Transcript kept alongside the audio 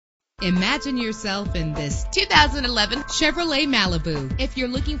Imagine yourself in this 2011 Chevrolet Malibu. If you're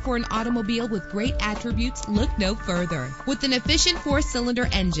looking for an automobile with great attributes, look no further. With an efficient 4-cylinder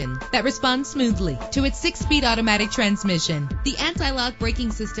engine that responds smoothly to its 6-speed automatic transmission, the anti-lock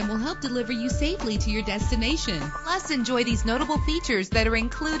braking system will help deliver you safely to your destination. Plus, enjoy these notable features that are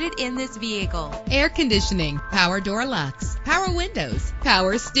included in this vehicle: air conditioning, power door locks, power windows,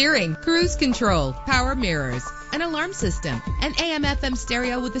 power steering, cruise control, power mirrors, an alarm system, an AM/FM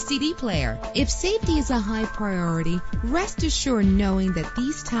stereo with a CD player. If safety is a high priority, rest assured knowing that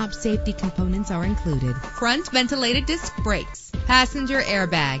these top safety components are included: front ventilated disc brakes, passenger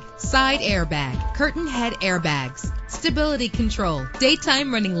airbag, side airbag, curtain head airbags, stability control,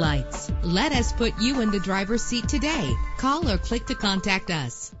 daytime running lights. Let us put you in the driver's seat today. Call or click to contact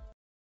us.